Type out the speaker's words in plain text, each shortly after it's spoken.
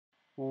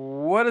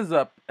What is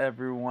up,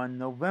 everyone?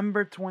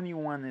 November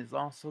 21 is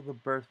also the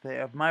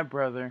birthday of my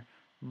brother,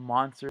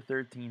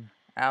 Monster13.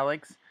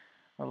 Alex,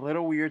 a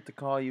little weird to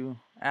call you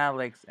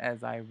Alex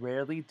as I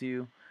rarely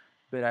do,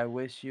 but I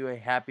wish you a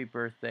happy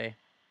birthday.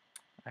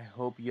 I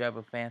hope you have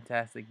a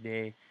fantastic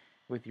day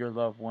with your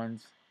loved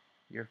ones,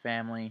 your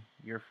family,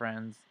 your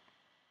friends.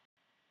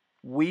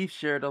 We've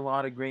shared a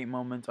lot of great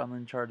moments on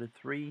Uncharted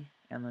 3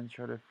 and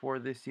Uncharted 4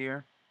 this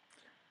year.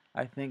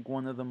 I think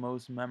one of the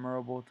most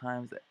memorable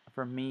times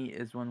for me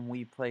is when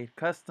we played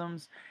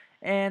customs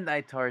and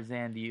I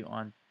Tarzaned you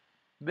on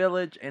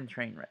Village and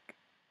Trainwreck.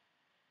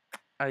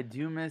 I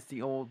do miss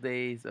the old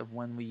days of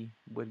when we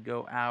would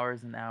go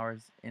hours and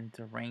hours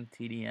into ranked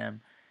TDM.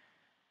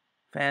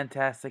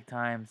 Fantastic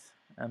times,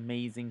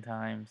 amazing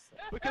times.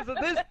 Because of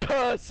this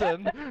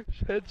person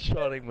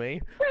headshotting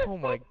me. Oh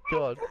my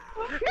god.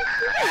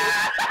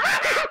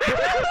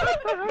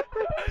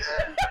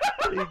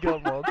 You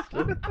got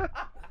monster.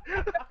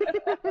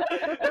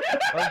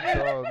 I'm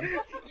done.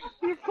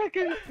 You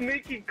fucking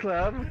sneaky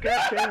club.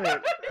 God damn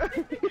it.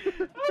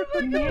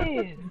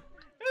 Yeah.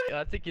 Yeah,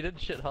 I think you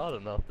didn't shit hard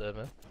enough there,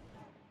 man.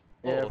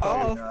 Yeah, Oh,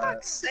 probably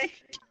fuck's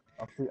sake!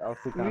 I'll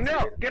see.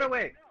 No, get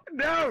away.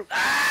 No.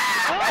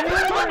 How did you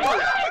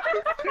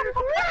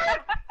do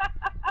that?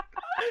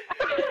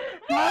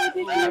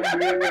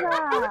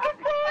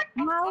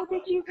 How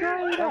did you do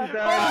that?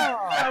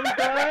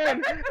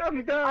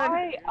 I'm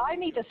done. I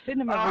need a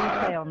cinema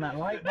replay on that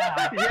right now.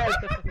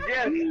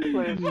 Yes,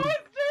 please.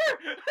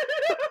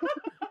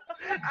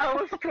 I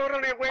was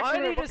totally waiting. I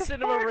need a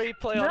cinema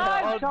replay on No,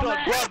 that. Oh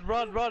dumbass.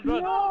 god, run.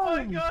 No. Oh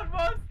my god,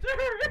 Monster!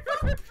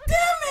 Damn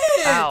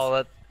it! Ow,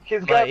 that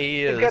He's my got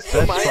ears. two That's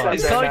minds fine. on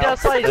He's that going now. down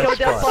slide, he's going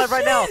down That's slide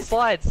right now.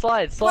 Slide.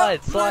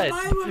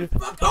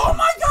 Oh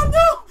my god,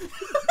 no!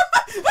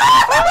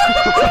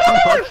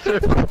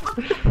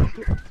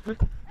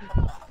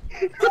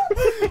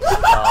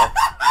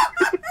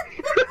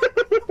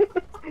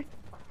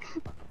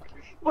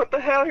 What the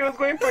hell? He was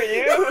going for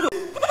you.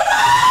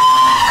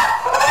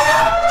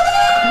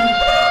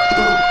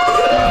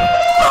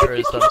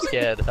 Chris, I'm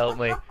scared. Help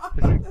me.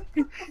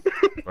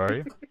 Where are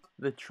you?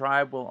 The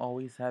tribe will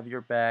always have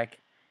your back,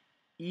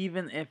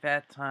 even if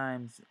at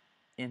times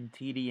in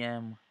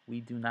TDM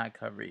we do not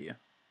cover you.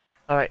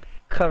 Alright,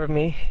 cover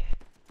me.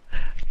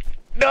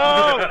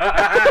 No!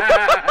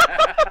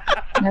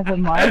 Never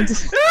mind.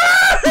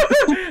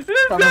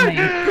 Follow me.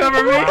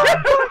 Cover me!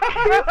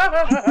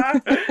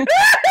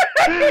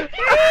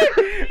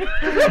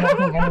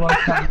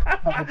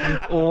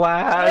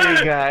 Wow,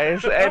 you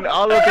guys. And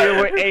all of you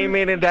were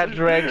aiming in that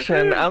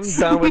direction. I'm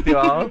done with you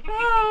all.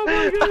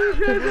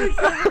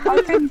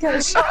 I couldn't get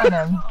a shot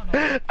on him.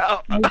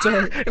 Oh, You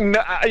joke.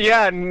 no,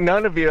 yeah,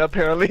 none of you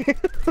apparently.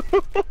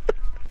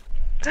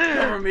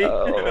 Cover me!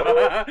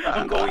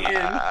 I'm going in.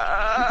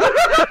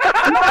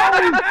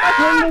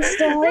 I missed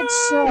a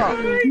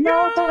headshot.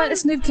 No, don't let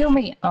this noob kill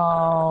me.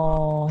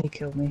 Oh, he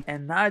killed me.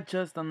 And not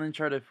just on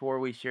Uncharted 4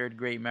 we shared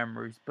great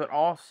memories, but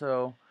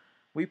also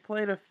we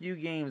played a few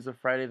games of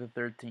Friday the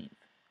 13th,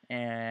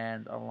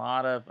 and a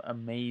lot of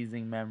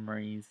amazing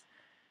memories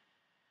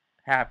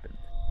happened.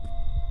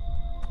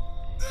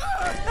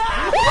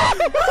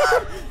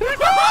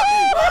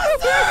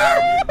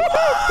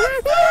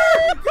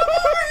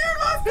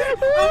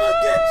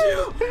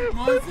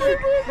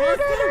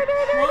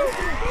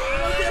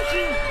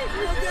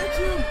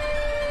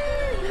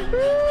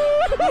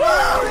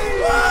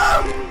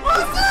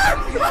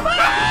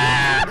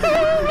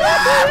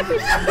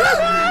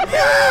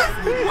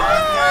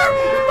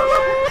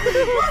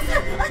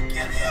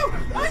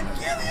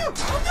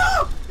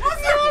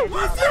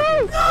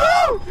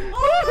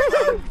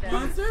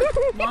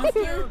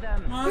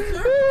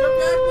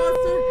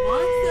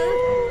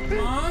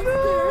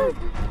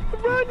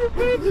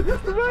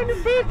 Run, you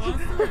bitch!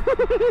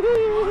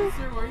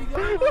 Monster, where are you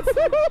going,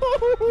 Monster?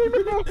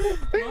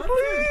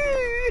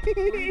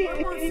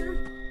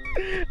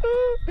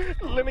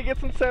 Let me get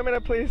some stamina,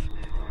 please.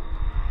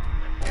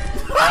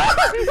 No!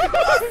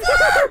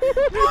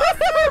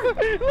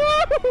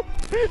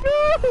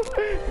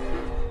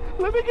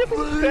 Let me get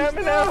some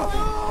stamina!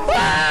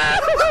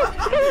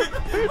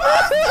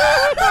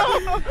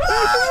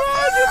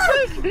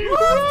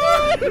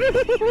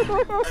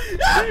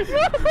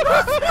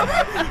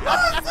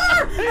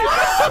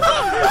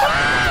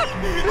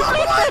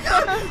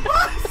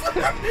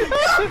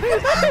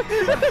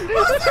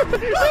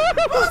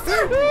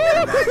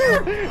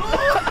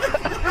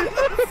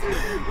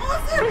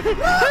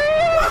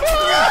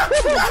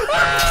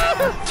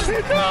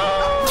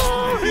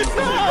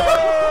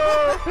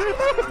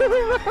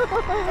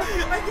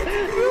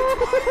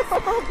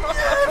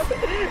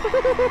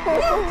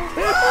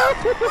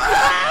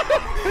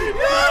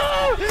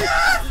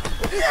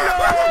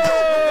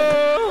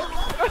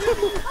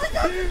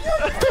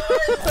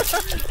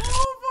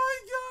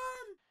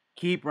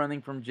 Keep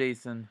running from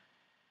Jason,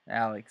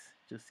 Alex.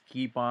 Just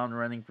keep on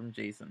running from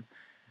Jason.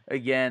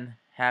 Again,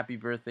 happy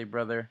birthday,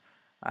 brother.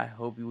 I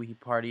hope we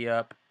party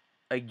up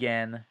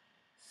again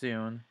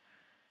soon.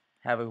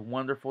 Have a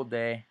wonderful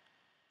day.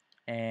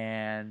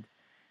 And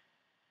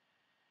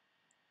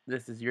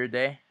This is your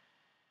day.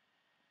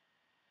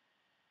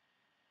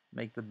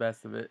 Make the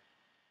best of it.